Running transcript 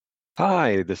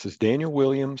Hi, this is Daniel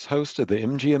Williams, host of the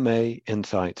MGMA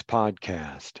Insights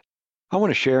podcast. I want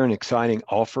to share an exciting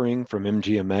offering from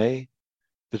MGMA,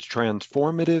 the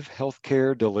Transformative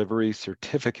Healthcare Delivery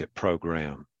Certificate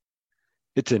Program.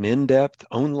 It's an in-depth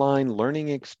online learning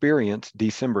experience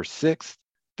December 6th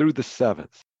through the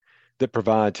 7th that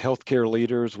provides healthcare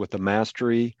leaders with the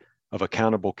mastery of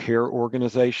accountable care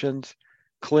organizations,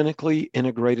 clinically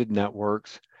integrated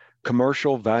networks,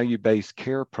 commercial value-based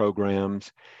care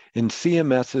programs, and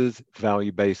CMS's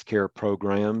value-based care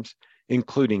programs,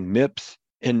 including MIPS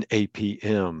and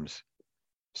APMs.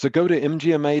 So go to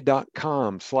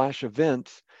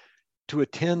mgma.com/events to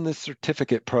attend the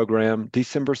certificate program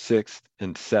December 6th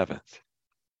and 7th.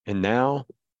 And now,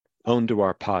 on to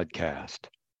our podcast.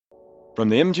 From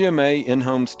the MGMA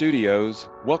in-home studios,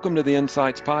 welcome to the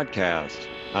Insights Podcast.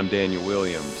 I'm Daniel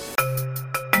Williams.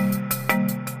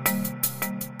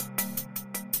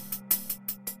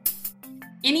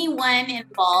 Anyone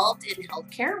involved in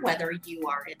healthcare, whether you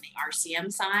are in the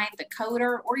RCM side, the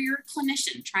coder, or you're a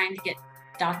clinician trying to get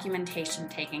documentation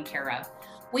taken care of,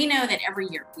 we know that every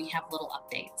year we have little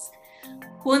updates.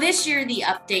 Well, this year the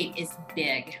update is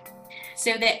big.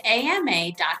 So the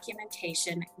AMA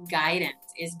documentation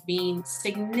guidance is being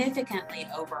significantly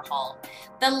overhauled.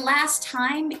 The last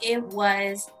time it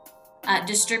was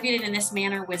distributed in this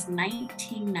manner was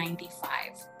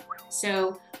 1995.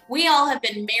 So we all have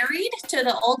been married to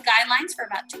the old guidelines for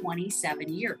about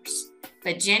 27 years.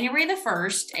 But January the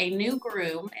 1st, a new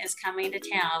groom is coming to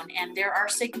town and there are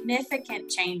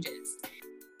significant changes.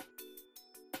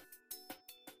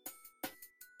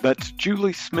 That's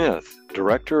Julie Smith,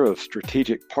 Director of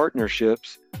Strategic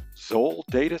Partnerships, Zoll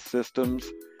Data Systems,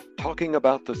 talking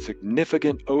about the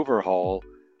significant overhaul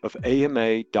of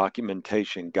AMA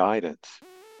documentation guidance.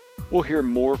 We'll hear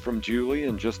more from Julie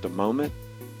in just a moment,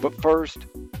 but first,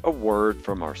 a word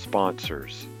from our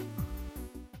sponsors.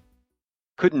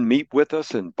 Couldn't meet with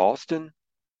us in Boston?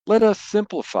 Let us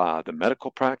simplify the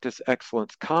Medical Practice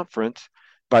Excellence Conference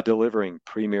by delivering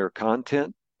premier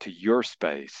content to your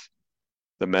space.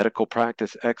 The Medical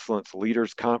Practice Excellence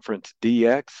Leaders Conference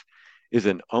DX is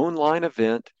an online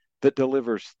event that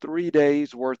delivers 3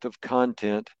 days worth of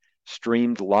content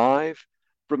streamed live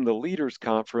from the Leaders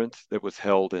Conference that was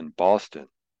held in Boston.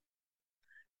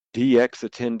 DX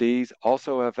attendees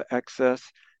also have access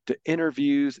to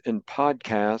interviews and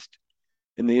podcasts,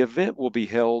 and the event will be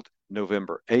held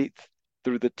November 8th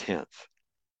through the 10th.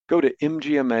 Go to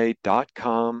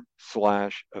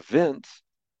mgma.com/events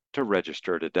to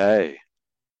register today.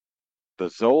 The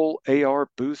Zoll AR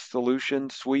Boost Solution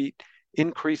Suite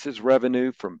increases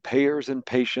revenue from payers and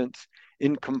patients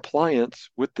in compliance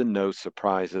with the No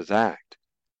Surprises Act,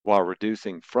 while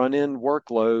reducing front-end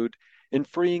workload and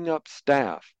freeing up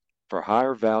staff for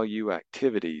higher value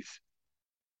activities.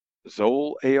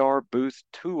 Zoll AR Boost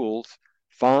tools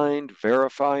find,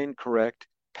 verify, and correct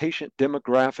patient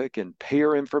demographic and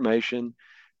payer information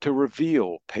to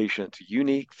reveal patients'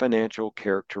 unique financial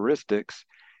characteristics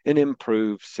and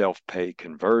improve self-pay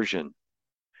conversion.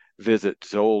 Visit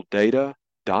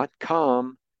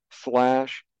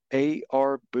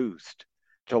zolldata.com/ARBoost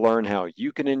to learn how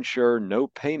you can ensure no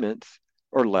payments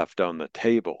are left on the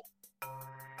table.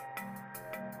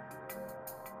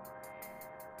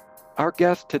 Our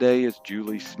guest today is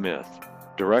Julie Smith,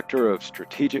 Director of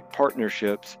Strategic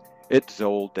Partnerships at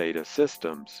Zoll Data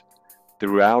Systems.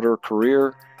 Throughout her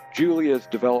career, Julie has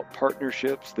developed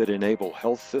partnerships that enable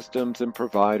health systems and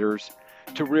providers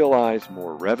to realize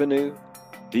more revenue,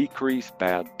 decrease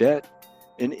bad debt,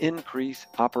 and increase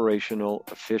operational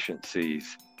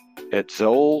efficiencies. At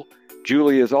Zoll,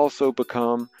 Julie has also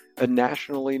become a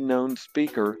nationally known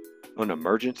speaker on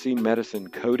emergency medicine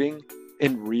coding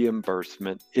and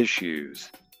reimbursement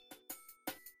issues.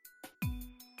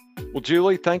 Well,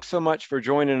 Julie, thanks so much for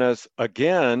joining us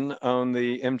again on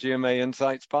the MGMA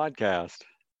Insights podcast.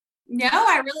 No,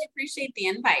 I really appreciate the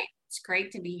invite. It's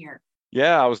great to be here.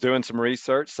 Yeah, I was doing some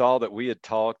research, saw that we had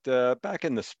talked back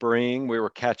in the spring. We were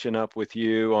catching up with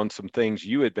you on some things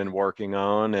you had been working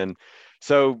on. And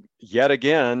so yet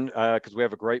again, because we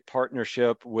have a great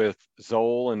partnership with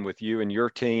Zoll and with you and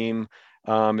your team,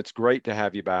 it's great to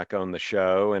have you back on the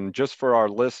show. And just for our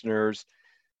listeners,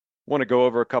 I want to go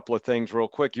over a couple of things real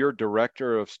quick. You're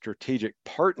Director of Strategic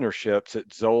Partnerships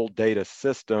at Zoll Data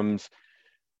Systems.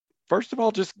 First of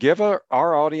all, just give our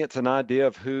audience an idea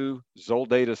of who Zoll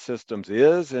Data Systems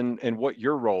is and what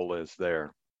your role is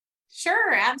there.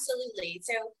 Sure, absolutely.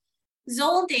 So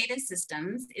Zoll Data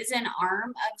Systems is an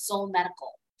arm of Zoll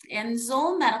Medical. And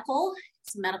Zoll Medical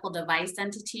is a medical device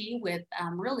entity with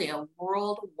really a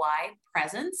worldwide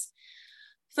presence,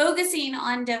 focusing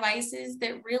on devices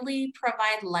that really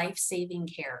provide life-saving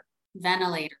care.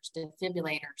 ventilators,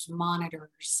 defibrillators,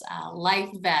 monitors, life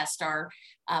vest, our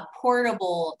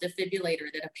portable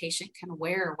defibrillator that a patient can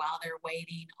wear while they're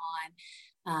waiting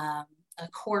on a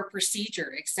core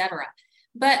procedure, etc.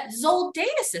 But Zoll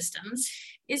Data Systems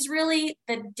is really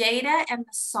the data and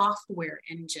the software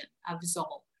engine of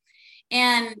Zoll.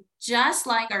 And just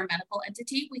like our medical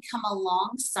entity, we come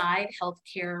alongside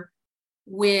healthcare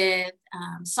with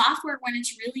software when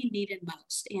it's really needed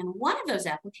most. And one of those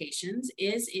applications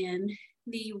is in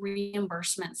the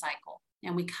reimbursement cycle.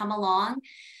 And we come along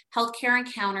healthcare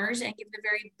encounters and give the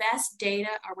very best data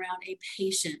around a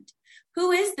patient.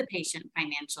 Who is the patient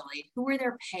financially? Who are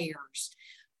their payers?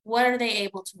 What are they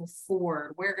able to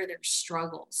afford? Where are their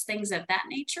struggles? Things of that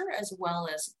nature, as well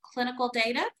as clinical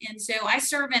data. And so I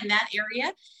serve in that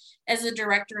area as a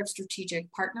director of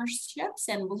strategic partnerships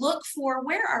and look for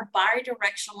where are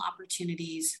bi-directional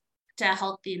opportunities to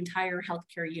help the entire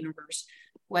healthcare universe,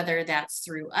 whether that's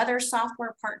through other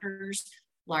software partners,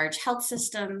 large health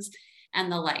systems,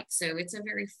 and the like. So it's a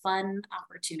very fun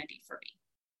opportunity for me.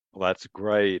 Well, that's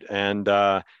great. And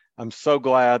I'm so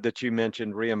glad that you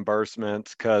mentioned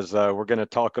reimbursements because we're going to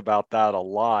talk about that a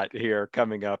lot here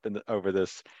coming up over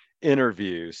this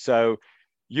interview. So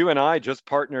you and I just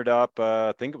partnered up,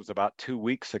 I think it was about 2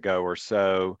 weeks ago or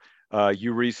so.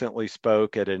 You recently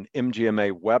spoke at an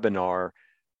MGMA webinar.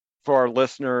 For our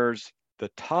listeners, the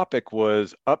topic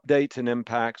was updates and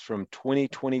impacts from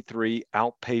 2023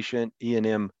 outpatient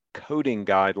E&M coding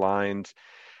guidelines.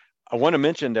 I want to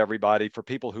mention to everybody, for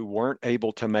people who weren't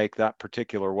able to make that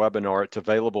particular webinar, it's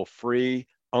available free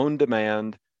on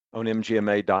demand on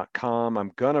mgma.com.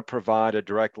 I'm going to provide a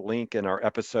direct link in our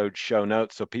episode show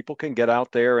notes so people can get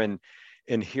out there and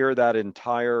hear that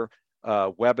entire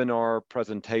webinar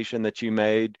presentation that you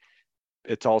made.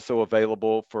 It's also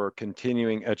available for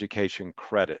continuing education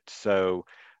credits. So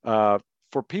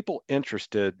for people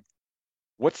interested,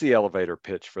 what's the elevator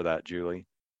pitch for that, Julie?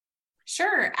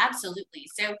 Sure, absolutely.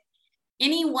 So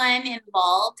anyone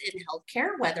involved in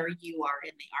healthcare, whether you are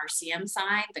in the RCM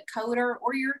side, the coder,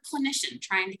 or you're a clinician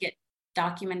trying to get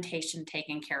documentation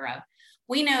taken care of,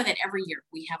 we know that every year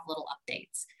we have little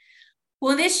updates.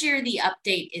 Well, this year the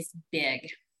update is big.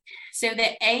 So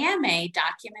the AMA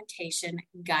documentation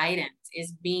guidance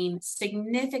is being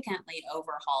significantly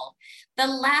overhauled. The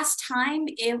last time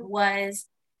it was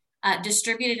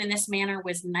distributed in this manner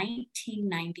was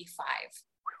 1995.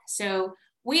 So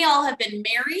we all have been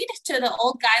married to the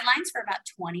old guidelines for about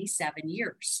 27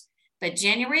 years. But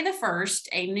January the 1st,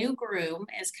 a new groom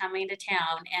is coming to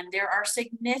town and there are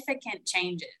significant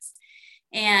changes.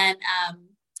 And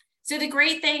so the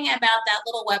great thing about that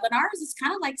little webinar is it's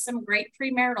kind of like some great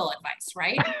premarital advice,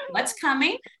 right? What's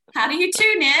coming? How do you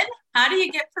tune in? How do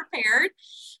you get prepared?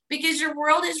 Because your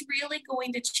world is really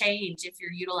going to change if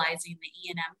you're utilizing the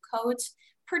E&M codes,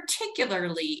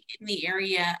 particularly in the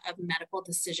area of medical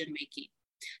decision making.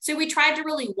 So we tried to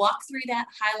really walk through that,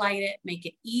 highlight it, make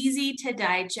it easy to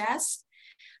digest,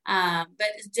 but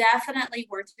it's definitely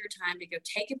worth your time to go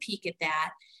take a peek at that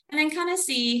and then kind of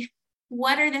see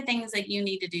what are the things that you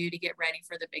need to do to get ready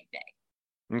for the big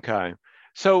day. Okay.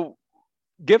 So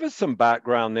give us some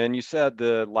background then. You said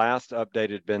the last update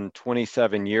had been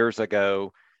 27 years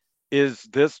ago. Is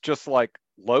this just like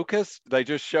locusts? They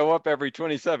just show up every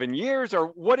 27 years? Or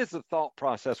what is the thought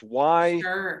process? Why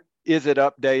is it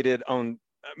updated on,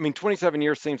 27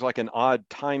 years seems like an odd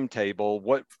timetable.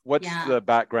 What's the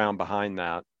background behind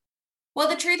that? Well,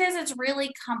 the truth is it's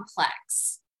really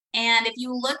complex. And if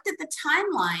you looked at the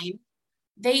timeline,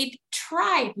 they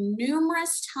tried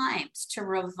numerous times to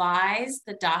revise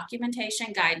the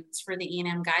documentation guidance for the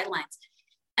E&M guidelines,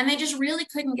 and they just really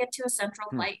couldn't get to a central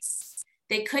place.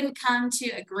 They couldn't come to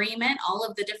agreement, all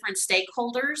of the different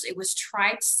stakeholders. It was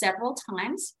tried several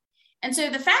times. And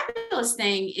so the fabulous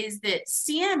thing is that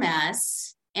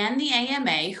CMS and the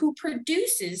AMA, who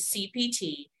produces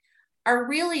CPT, are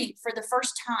really, for the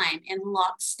first time, in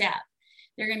lockstep.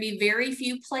 There are going to be very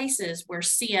few places where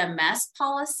CMS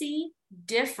policy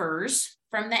differs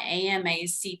from the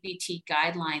AMA's CPT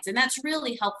guidelines. And that's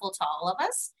really helpful to all of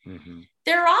us. Mm-hmm.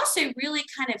 They're also really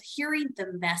kind of hearing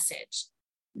the message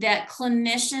that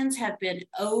clinicians have been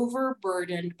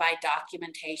overburdened by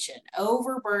documentation,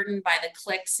 overburdened by the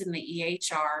clicks in the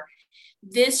EHR.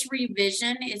 This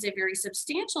revision is a very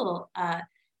substantial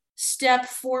step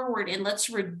forward, and let's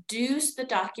reduce the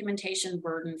documentation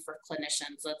burden for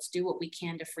clinicians. Let's do what we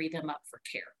can to free them up for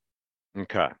care.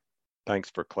 Okay. Thanks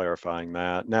for clarifying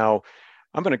that. Now,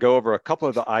 I'm going to go over a couple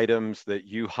of the items that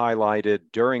you highlighted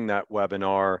during that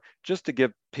webinar, just to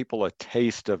give people a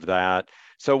taste of that.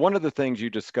 So one of the things you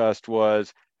discussed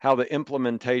was how the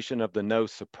implementation of the No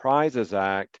Surprises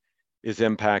Act is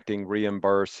impacting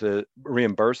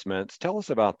reimbursements. Tell us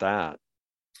about that.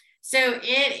 So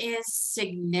it is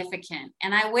significant.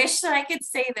 And I wish that I could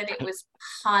say that it was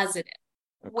positive.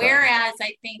 Okay. Whereas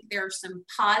I think there's some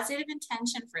positive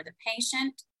intention for the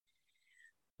patient,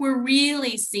 we're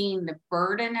really seeing the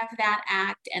burden of that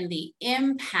act and the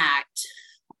impact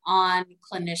on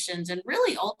clinicians and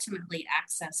really ultimately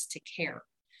access to care.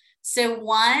 So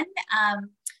one,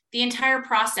 the entire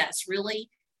process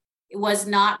really was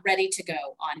not ready to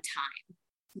go on time.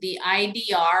 The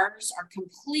IDRs are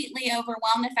completely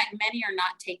overwhelmed. In fact, many are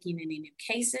not taking any new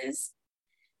cases.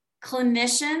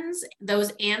 Clinicians,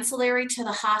 those ancillary to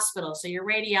the hospital, so your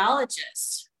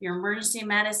radiologists, your emergency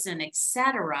medicine, et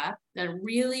cetera, that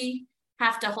really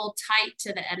have to hold tight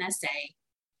to the NSA,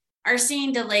 are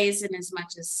seeing delays in as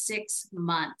much as 6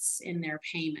 months in their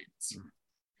payments.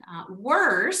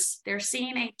 Worse, they're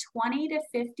seeing a 20 to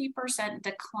 50%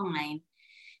 decline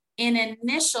in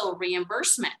initial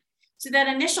reimbursement. So that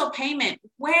initial payment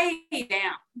way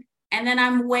down. And then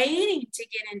I'm waiting to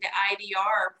get into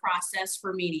IDR process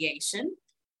for mediation.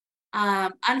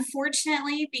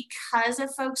 Unfortunately, because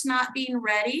of folks not being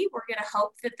ready, we're going to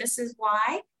hope that this is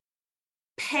why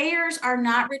payers are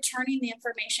not returning the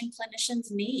information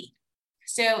clinicians need.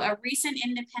 So a recent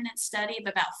independent study of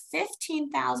about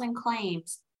 15,000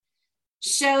 claims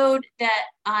showed that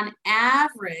on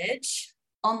average,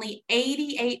 only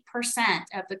 88%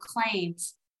 of the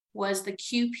claims was the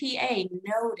QPA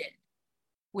noted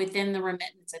within the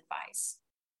remittance advice.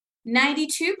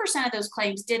 92% of those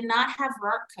claims did not have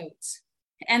RARC codes.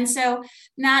 And so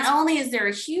not only is there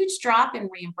a huge drop in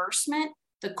reimbursement,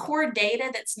 the core data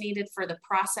that's needed for the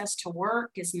process to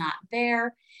work is not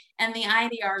there, and the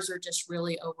IDRs are just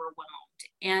really overwhelmed.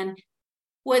 And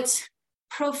what's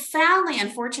profoundly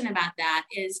unfortunate about that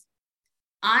is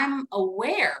I'm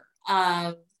aware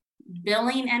of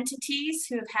billing entities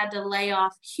who have had to lay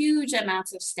off huge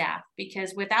amounts of staff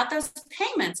because without those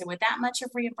payments and with that much of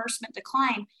reimbursement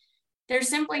decline, they're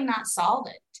simply not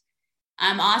solvent.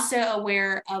 I'm also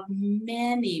aware of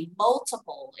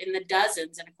multiple in the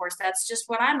dozens, and of course, that's just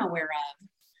what I'm aware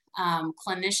of,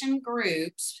 clinician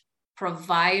groups,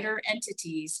 provider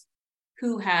entities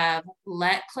who have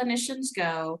let clinicians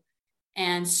go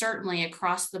and certainly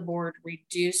across the board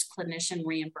reduce clinician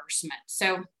reimbursement.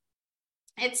 So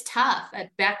it's tough.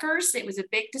 At Becker's, it was a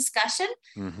big discussion.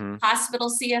 Mm-hmm.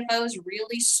 Hospital CFOs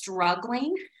really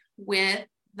struggling with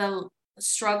the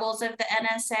struggles of the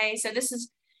NSA. So this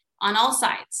is on all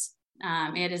sides.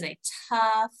 It is a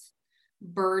tough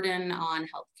burden on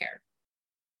healthcare.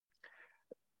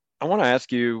 I want to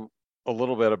ask you a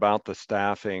little bit about the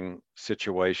staffing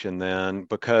situation then,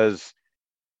 because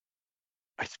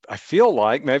I feel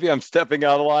like, maybe I'm stepping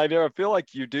out of line here, I feel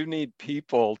like you do need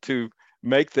people to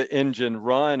make the engine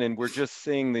run, and we're just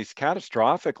seeing these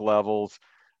catastrophic levels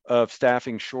of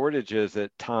staffing shortages at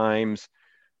times.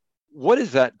 What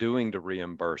is that doing to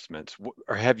reimbursements?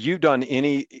 Or have you done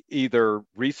any either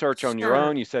research on your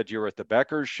own? You said you were at the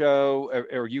Becker's show.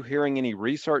 Are you hearing any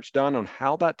research done on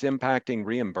how that's impacting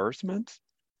reimbursements?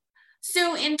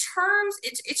 So in terms,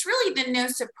 it's really the No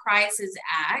Surprises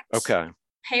Act. Okay.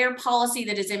 Payer policy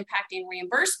that is impacting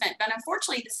reimbursement. But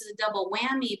unfortunately, this is a double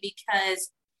whammy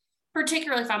because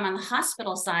particularly if I'm on the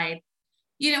hospital side,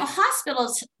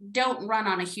 hospitals don't run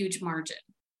on a huge margin.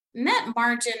 Net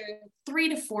margin 3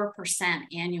 to 4%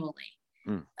 annually.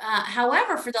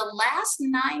 However, for the last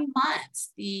 9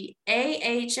 months, the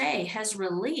AHA has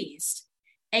released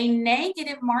a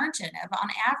negative margin of on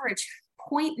average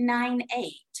 0.98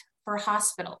 for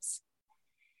hospitals.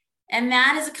 And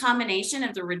that is a combination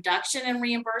of the reduction in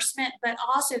reimbursement, but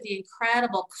also the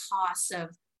incredible costs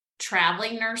of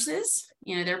traveling nurses.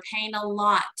 They're paying a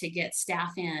lot to get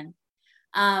staff in.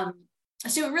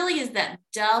 So it really is that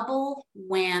double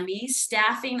whammy.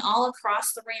 Staffing all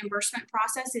across the reimbursement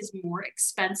process is more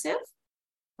expensive,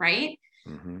 right?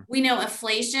 Mm-hmm. We know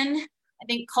inflation, I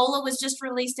think COLA was just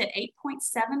released at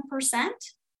 8.7%,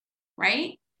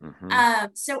 right? Mm-hmm.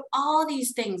 So all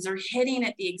these things are hitting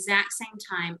at the exact same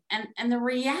time. And the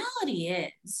reality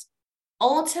is,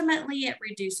 ultimately, it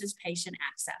reduces patient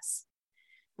access.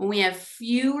 When we have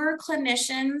fewer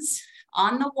clinicians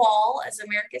on the wall as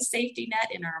America's safety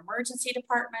net in our emergency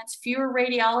departments, fewer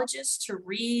radiologists to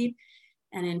read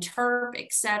and interpret,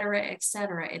 et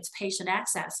cetera, it's patient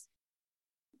access.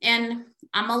 And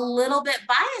I'm a little bit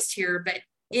biased here, but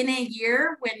in a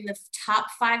year when the top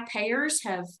 5 payers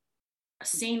have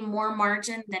seen more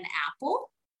margin than Apple,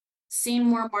 seen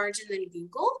more margin than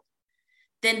Google,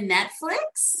 than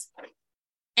Netflix,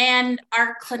 and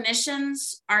our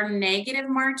clinicians are negative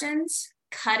margins,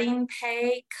 cutting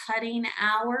pay, cutting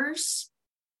hours,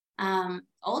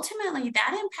 ultimately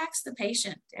that impacts the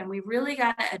patient. And we really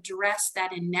got to address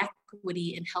that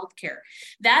inequity in healthcare.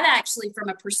 That actually, from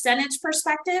a percentage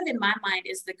perspective, in my mind,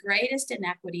 is the greatest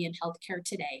inequity in healthcare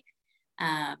today.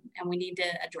 And we need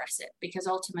to address it because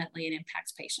ultimately it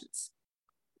impacts patients.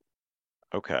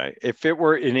 Okay. If it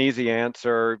were an easy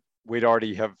answer, we'd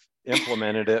already have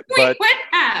implemented it. We But would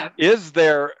have. is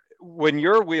there, when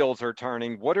your wheels are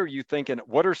turning, what are you thinking?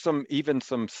 What are some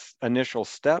initial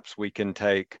steps we can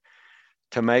take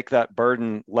to make that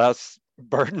burden less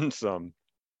burdensome?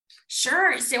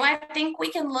 Sure. So I think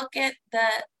we can look at the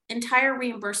entire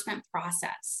reimbursement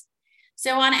process.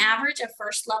 So on average, a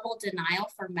first level denial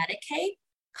for Medicaid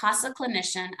costs a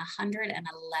clinician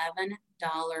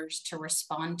 $111 to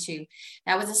respond to.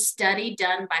 That was a study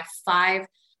done by 5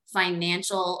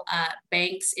 financial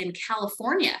banks in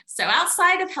California. So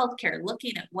outside of healthcare,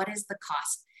 looking at what is the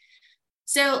cost.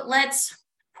 So let's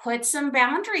put some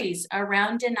boundaries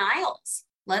around denials.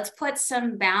 Let's put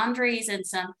some boundaries and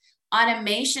some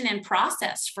automation and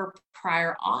process for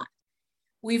prior auth.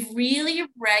 We've really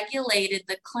regulated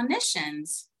the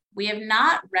clinicians. We have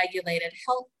not regulated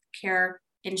healthcare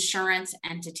insurance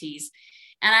entities.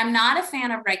 And I'm not a fan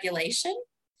of regulation,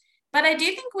 but I do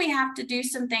think we have to do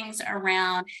some things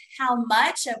around how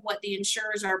much of what the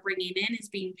insurers are bringing in is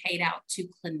being paid out to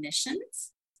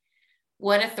clinicians.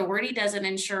 What authority does an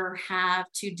insurer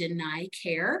have to deny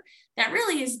care? That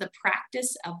really is the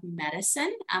practice of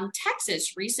medicine.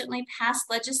 Texas recently passed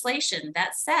legislation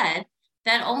that said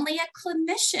that only a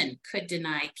clinician could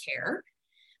deny care,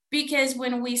 because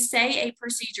when we say a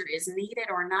procedure is needed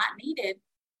or not needed,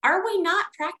 are we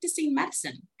not practicing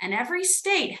medicine? And every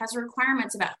state has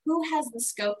requirements about who has the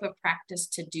scope of practice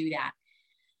to do that.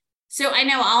 So I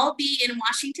know I'll be in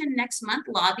Washington next month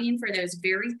lobbying for those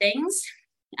very things.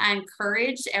 I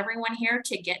encourage everyone here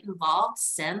to get involved,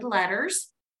 send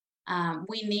letters.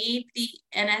 We need the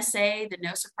NSA, the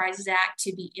No Surprises Act,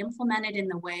 to be implemented in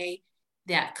the way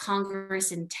that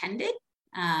Congress intended,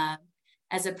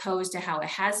 as opposed to how it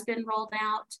has been rolled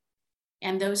out.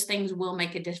 And those things will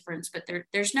make a difference, but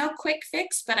there's no quick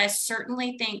fix, but I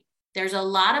certainly think there's a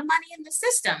lot of money in the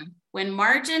system. When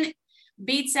margin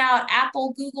beats out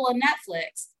Apple, Google, and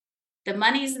Netflix, the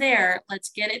money's there. Let's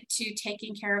get it to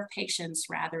taking care of patients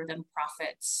rather than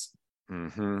profits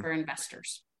for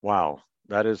investors. Wow,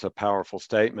 that is a powerful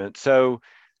statement. So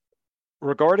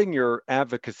regarding your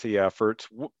advocacy efforts,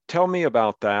 tell me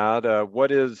about that.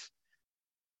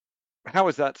 How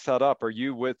is that set up? Are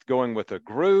you going with a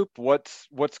group? What's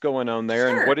going on there?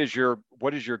 Sure. And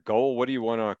what is your goal? What do you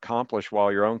want to accomplish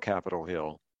while you're on Capitol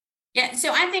Hill? Yeah,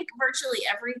 so I think virtually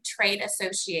every trade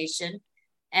association,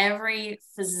 every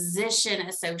physician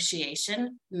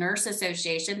association, nurse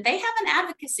association, they have an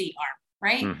advocacy arm,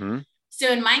 right? Mm-hmm.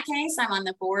 So in my case, I'm on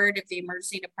the board of the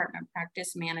Emergency Department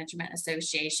Practice Management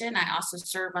Association. I also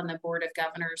serve on the board of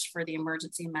governors for the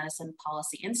Emergency Medicine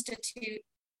Policy Institute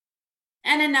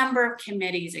and a number of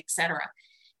committees, et cetera.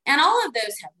 And all of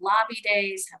those have lobby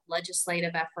days, have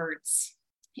legislative efforts.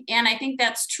 And I think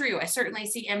that's true. I certainly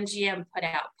see MGM put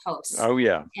out posts. Oh,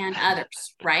 yeah. And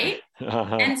others, right?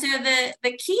 And so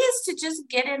the key is to just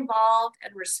get involved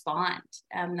and respond.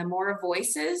 The more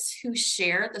voices who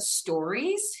share the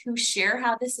stories, who share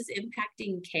how this is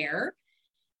impacting care,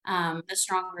 the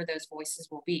stronger those voices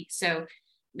will be. So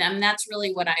that's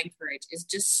really what I encourage, is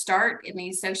just start in the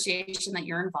association that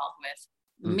you're involved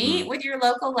with. Meet with your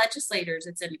local legislators.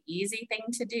 It's an easy thing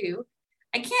to do.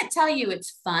 I can't tell you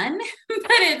it's fun,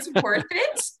 but it's worth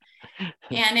it.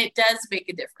 And it does make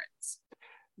a difference.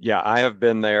 Yeah, I have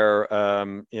been there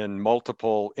in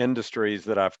multiple industries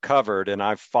that I've covered, and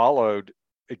I've followed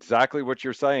exactly what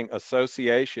you're saying,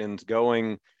 associations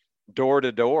going door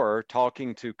to door,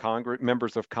 talking to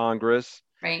members of Congress,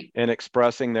 right, and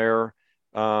expressing their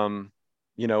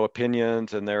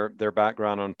opinions and their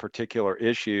background on particular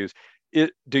issues.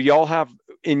 Do y'all have,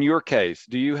 in your case,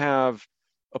 do you have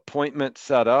appointments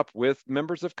set up with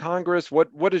members of Congress?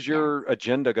 What is your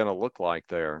agenda going to look like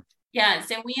there? Yeah,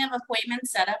 so we have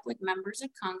appointments set up with members of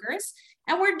Congress,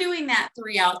 and we're doing that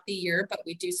throughout the year, but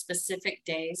we do specific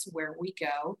days where we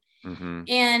go.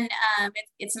 And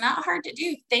it's not hard to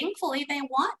do. Thankfully, they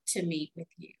want to meet with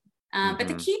you. But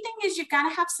the key thing is you've got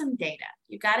to have some data.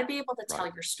 You've got to be able to tell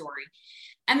your story.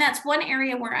 And that's one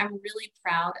area where I'm really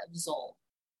proud of Zoll.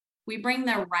 We bring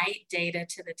the right data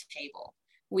to the table.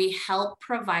 We help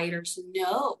providers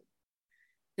know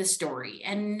the story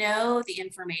and know the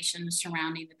information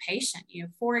surrounding the patient.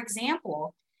 For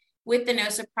example, with the No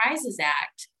Surprises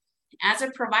Act, as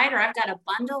a provider, I've got a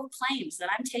bundle of claims that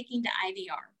I'm taking to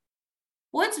IVR.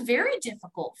 Well, it's very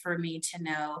difficult for me to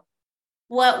know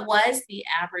what was the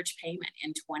average payment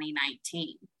in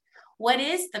 2019. What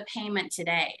is the payment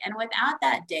today? And without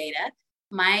that data,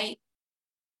 my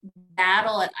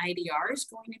battle at IDR is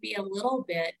going to be a little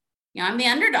bit, I'm the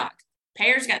underdog.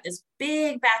 Payers got this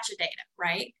big batch of data,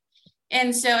 right?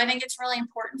 And so I think it's really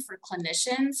important for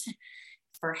clinicians,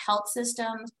 for health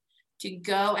systems to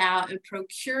go out and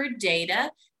procure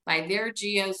data by their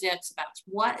GeoZips about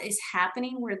what is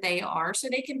happening where they are so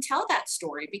they can tell that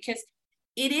story, because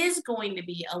it is going to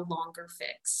be a longer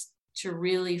fix to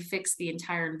really fix the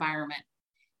entire environment.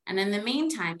 And in the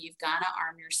meantime, you've got to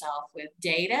arm yourself with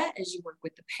data as you work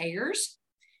with the payers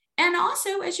and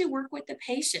also as you work with the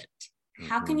patient.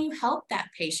 How can you help that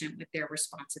patient with their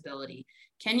responsibility?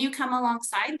 Can you come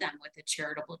alongside them with a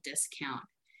charitable discount?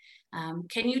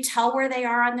 Can you tell where they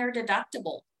are on their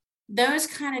deductible? Those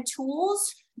kind of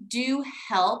tools do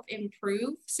help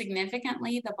improve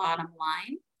significantly the bottom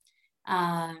line.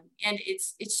 And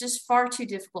it's just far too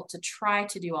difficult to try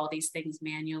to do all these things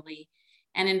manually.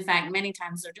 And in fact, many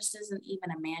times there just isn't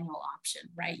even a manual option,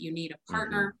 right? You need a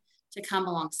partner to come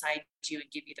alongside you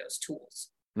and give you those tools.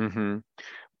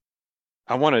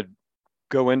 I want to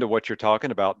go into what you're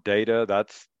talking about, data.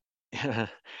 That's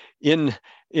in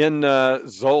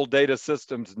Zoll Data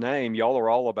Systems' name. Y'all are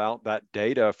all about that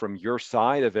data from your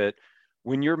side of it.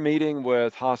 When you're meeting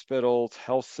with hospitals,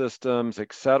 health systems,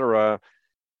 et cetera,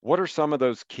 what are some of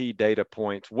those key data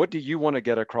points? What do you want to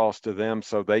get across to them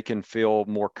so they can feel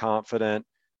more confident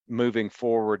moving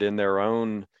forward in their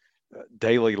own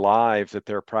daily lives at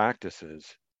their practices?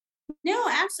 No,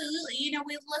 absolutely.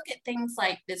 We look at things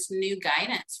like this new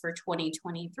guidance for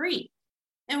 2023.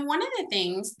 And one of the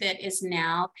things that is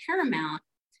now paramount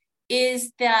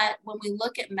is that when we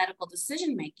look at medical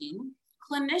decision making,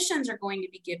 clinicians are going to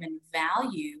be given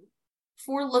value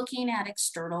for looking at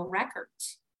external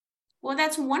records. Well,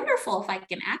 that's wonderful if I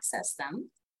can access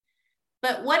them.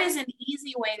 But what is an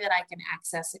easy way that I can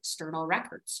access external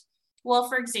records? Well,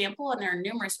 for example, and there are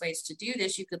numerous ways to do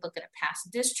this, you could look at a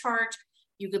past discharge.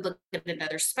 You could look at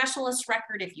another specialist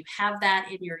record if you have that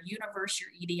in your universe, your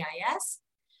EDIS.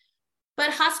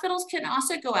 But hospitals can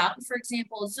also go out and, for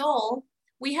example, Zoll,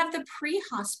 we have the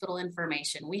pre-hospital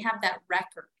information. We have that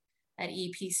record at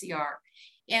EPCR.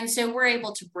 And so we're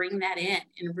able to bring that in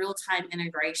real-time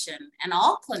integration. And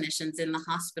all clinicians in the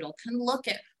hospital can look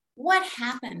at what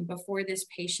happened before this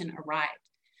patient arrived.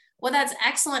 Well, that's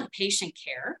excellent patient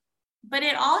care, but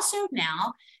it also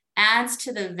now adds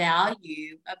to the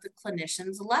value of the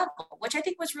clinician's level, which I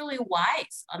think was really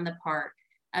wise on the part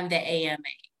of the AMA.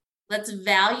 Let's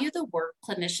value the work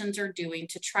clinicians are doing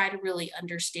to try to really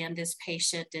understand this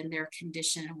patient and their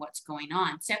condition and what's going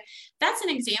on. So that's an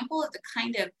example of the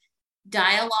kind of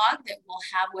dialogue that we'll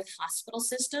have with hospital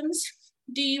systems.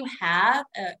 Do you have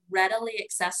a readily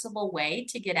accessible way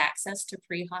to get access to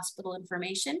pre-hospital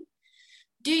information?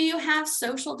 Do you have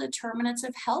social determinants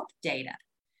of health data?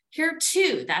 Here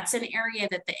too, that's an area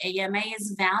that the AMA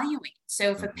is valuing.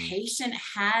 So if a patient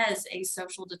has a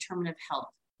social determinant of health,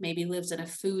 maybe lives in a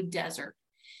food desert,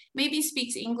 maybe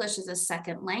speaks English as a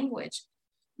second language,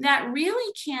 that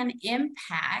really can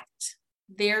impact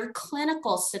their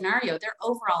clinical scenario, their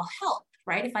overall health,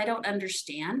 right? If I don't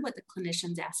understand what the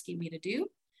clinician's asking me to do.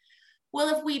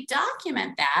 Well, if we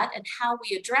document that and how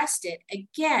we addressed it,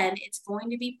 again, it's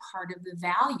going to be part of the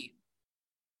value.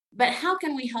 But how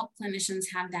can we help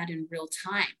clinicians have that in real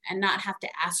time and not have to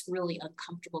ask really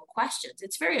uncomfortable questions?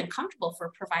 It's very uncomfortable for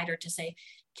a provider to say,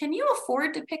 can you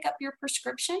afford to pick up your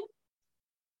prescription?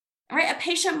 Right? A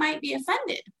patient might be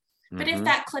offended. But if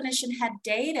that clinician had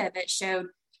data that showed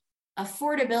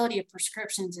affordability of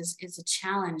prescriptions is a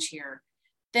challenge here,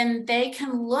 then they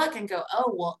can look and go,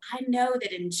 oh, well, I know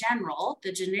that in general,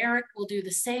 the generic will do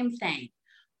the same thing.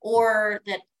 Or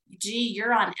that, gee,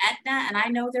 you're on Aetna and I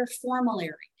know their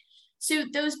formulary. So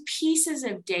those pieces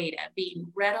of data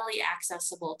being readily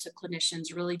accessible to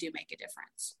clinicians really do make a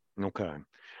difference. Okay.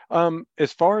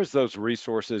 As far as those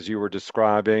resources you were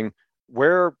describing,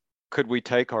 where could we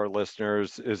take our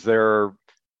listeners? Is there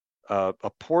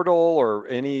a portal or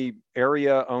any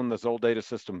area on the Zoll Data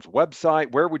Systems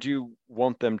website? Where would you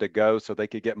want them to go so they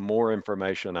could get more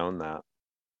information on that?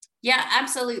 Yeah,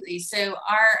 absolutely. So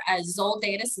our Zoll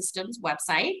Data Systems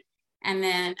website, and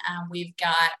then we've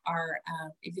got our,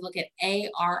 if you look at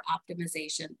AR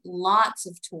optimization, lots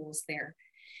of tools there.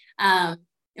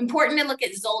 Important to look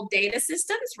at Zoll Data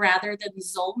Systems rather than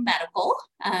Zoll Medical.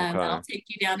 That'll take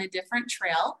you down a different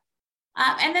trail.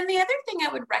 And then the other thing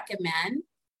I would recommend,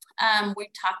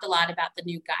 we've talked a lot about the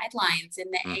new guidelines,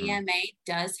 and the AMA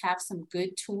does have some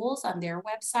good tools on their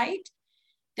website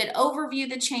that overview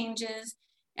the changes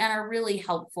and are really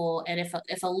helpful. And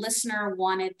if a listener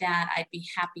wanted that, I'd be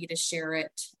happy to share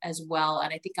it as well.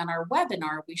 And I think on our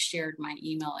webinar, we shared my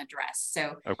email address.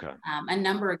 So Okay. a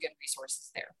number of good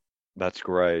resources there. That's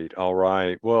great. All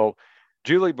right. Well,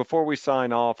 Julie, before we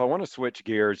sign off, I want to switch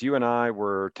gears. You and I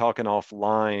were talking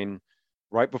offline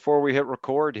right before we hit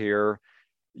record here.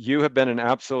 You have been an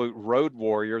absolute road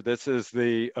warrior. This is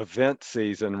the event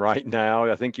season right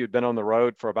now. I think you'd been on the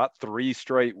road for about 3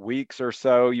 straight weeks or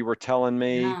so. You were telling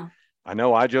me. Yeah. I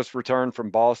know I just returned from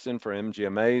Boston for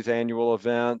MGMA's annual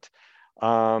event.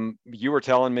 You were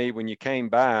telling me when you came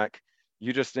back,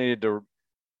 you just needed to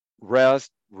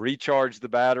rest, recharge the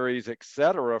batteries,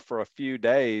 etc., for a few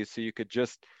days so you could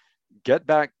just get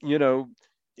back,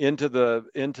 into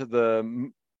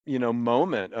the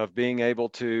moment of being able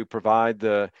to provide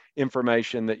the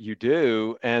information that you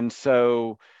do. And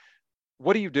so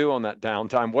what do you do on that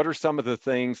downtime? What are some of the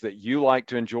things that you like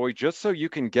to enjoy just so you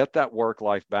can get that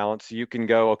work-life balance? So you can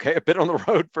go, okay, I've been on the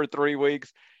road for 3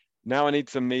 weeks. Now I need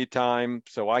some me time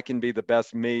so I can be the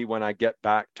best me when I get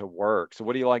back to work. So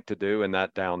what do you like to do in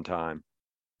that downtime?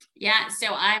 Yeah,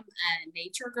 so I'm a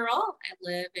nature girl. I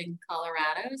live in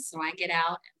Colorado, so I get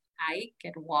out and hike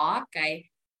and walk. I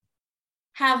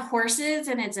have horses,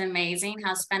 and it's amazing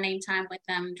how spending time with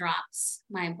them drops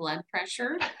my blood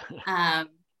pressure. I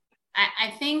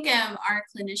think of our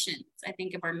clinicians, I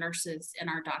think of our nurses and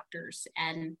our doctors,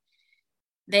 and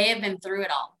they have been through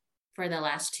it all for the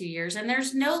last 2 years, and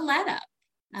there's no let up.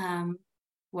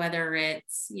 Whether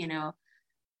it's,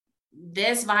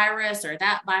 this virus or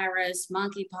that virus,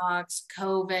 monkeypox,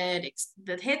 COVID,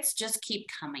 the hits just keep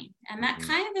coming. And that Mhm.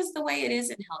 kind of is the way it is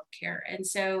in healthcare. And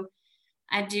so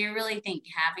I do really think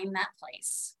having that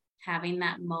place, having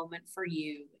that moment for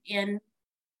you and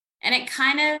it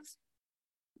kind of,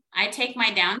 I take my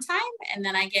downtime and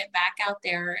then I get back out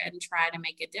there and try to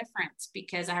make a difference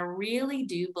because I really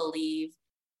do believe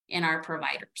in our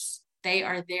providers. They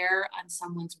are there on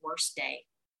someone's worst day.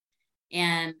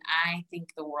 And I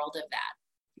think the world of that.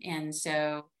 And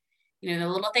so, the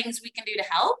little things we can do to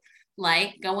help,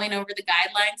 like going over the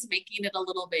guidelines, making it a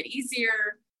little bit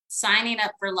easier, signing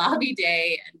up for lobby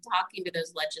day and talking to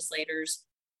those legislators,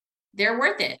 they're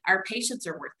worth it. Our patients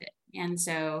are worth it. And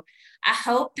so I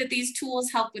hope that these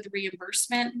tools help with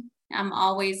reimbursement. I'm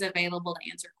always available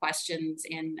to answer questions.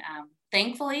 And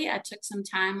thankfully, I took some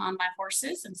time on my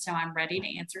horses. And so I'm ready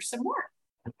to answer some more.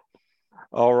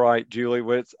 All right, Julie.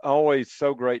 Well, it's always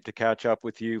so great to catch up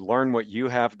with you, learn what you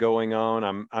have going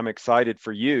on. I'm excited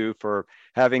for you for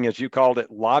having, as you called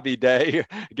it, lobby day,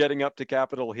 getting up to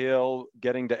Capitol Hill,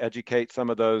 getting to educate some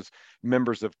of those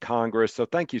members of Congress. So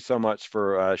thank you so much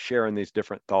for sharing these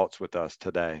different thoughts with us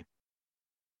today.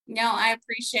 No, I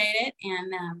appreciate it.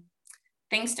 And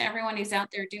thanks to everyone who's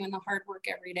out there doing the hard work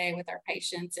every day with our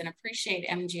patients, and appreciate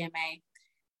MGMA.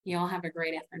 You all have a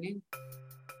great afternoon.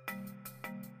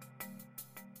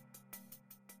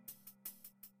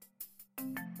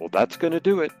 Well, that's going to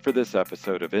do it for this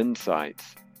episode of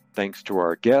Insights. Thanks to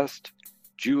our guest,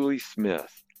 Julie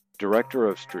Smith, Director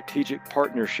of Strategic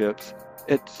Partnerships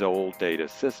at Zoll Data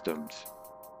Systems.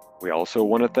 We also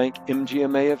want to thank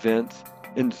MGMA Events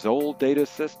and Zoll Data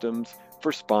Systems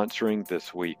for sponsoring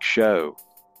this week's show.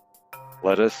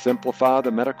 Let us simplify the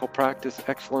Medical Practice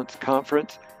Excellence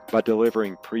Conference by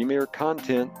delivering premier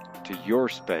content to your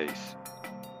space.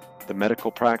 The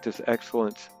Medical Practice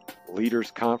Excellence Leaders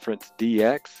Conference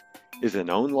DX is an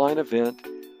online event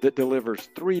that delivers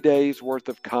 3 days worth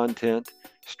of content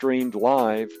streamed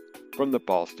live from the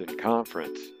Boston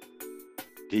Conference.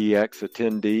 DX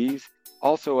attendees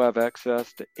also have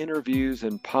access to interviews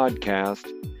and podcasts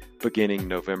beginning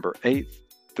November 8th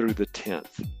through the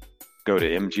 10th. Go to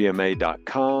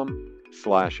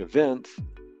mgma.com/events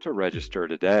to register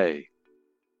today.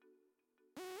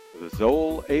 The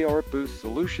Zoll AR Boost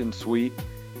Solution Suite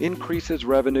increases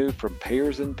revenue from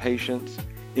payers and patients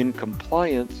in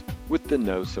compliance with the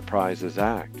No Surprises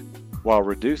Act, while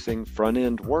reducing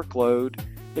front-end workload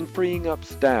and freeing up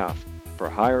staff for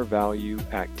higher value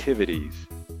activities.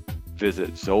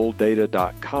 Visit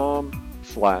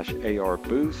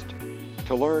zolldata.com/ARBoost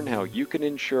to learn how you can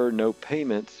ensure no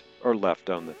payments are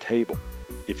left on the table.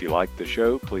 If you like the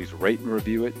show, please rate and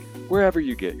review it wherever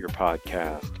you get your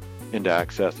podcast. And to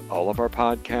access all of our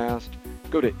podcasts,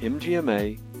 go to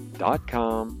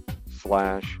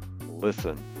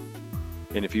mgma.com/listen.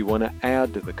 And if you want to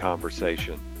add to the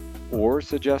conversation or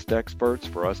suggest experts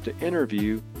for us to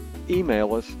interview,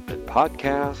 email us at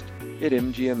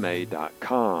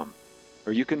podcast@mgma.com.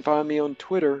 Or you can find me on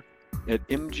Twitter at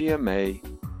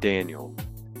mgmadaniel.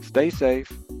 Stay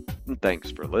safe, and thanks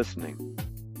for listening.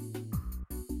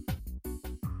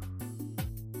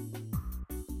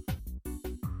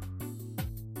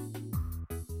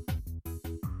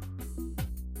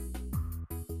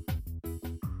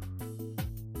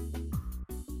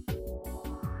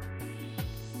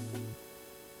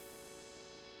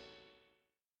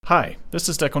 Hi, this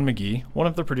is Declan McGee, one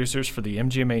of the producers for the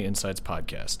MGMA Insights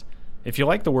podcast. If you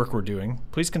like the work we're doing,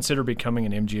 please consider becoming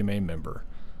an MGMA member.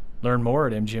 Learn more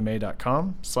at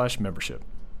mgma.com/membership.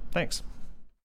 Thanks.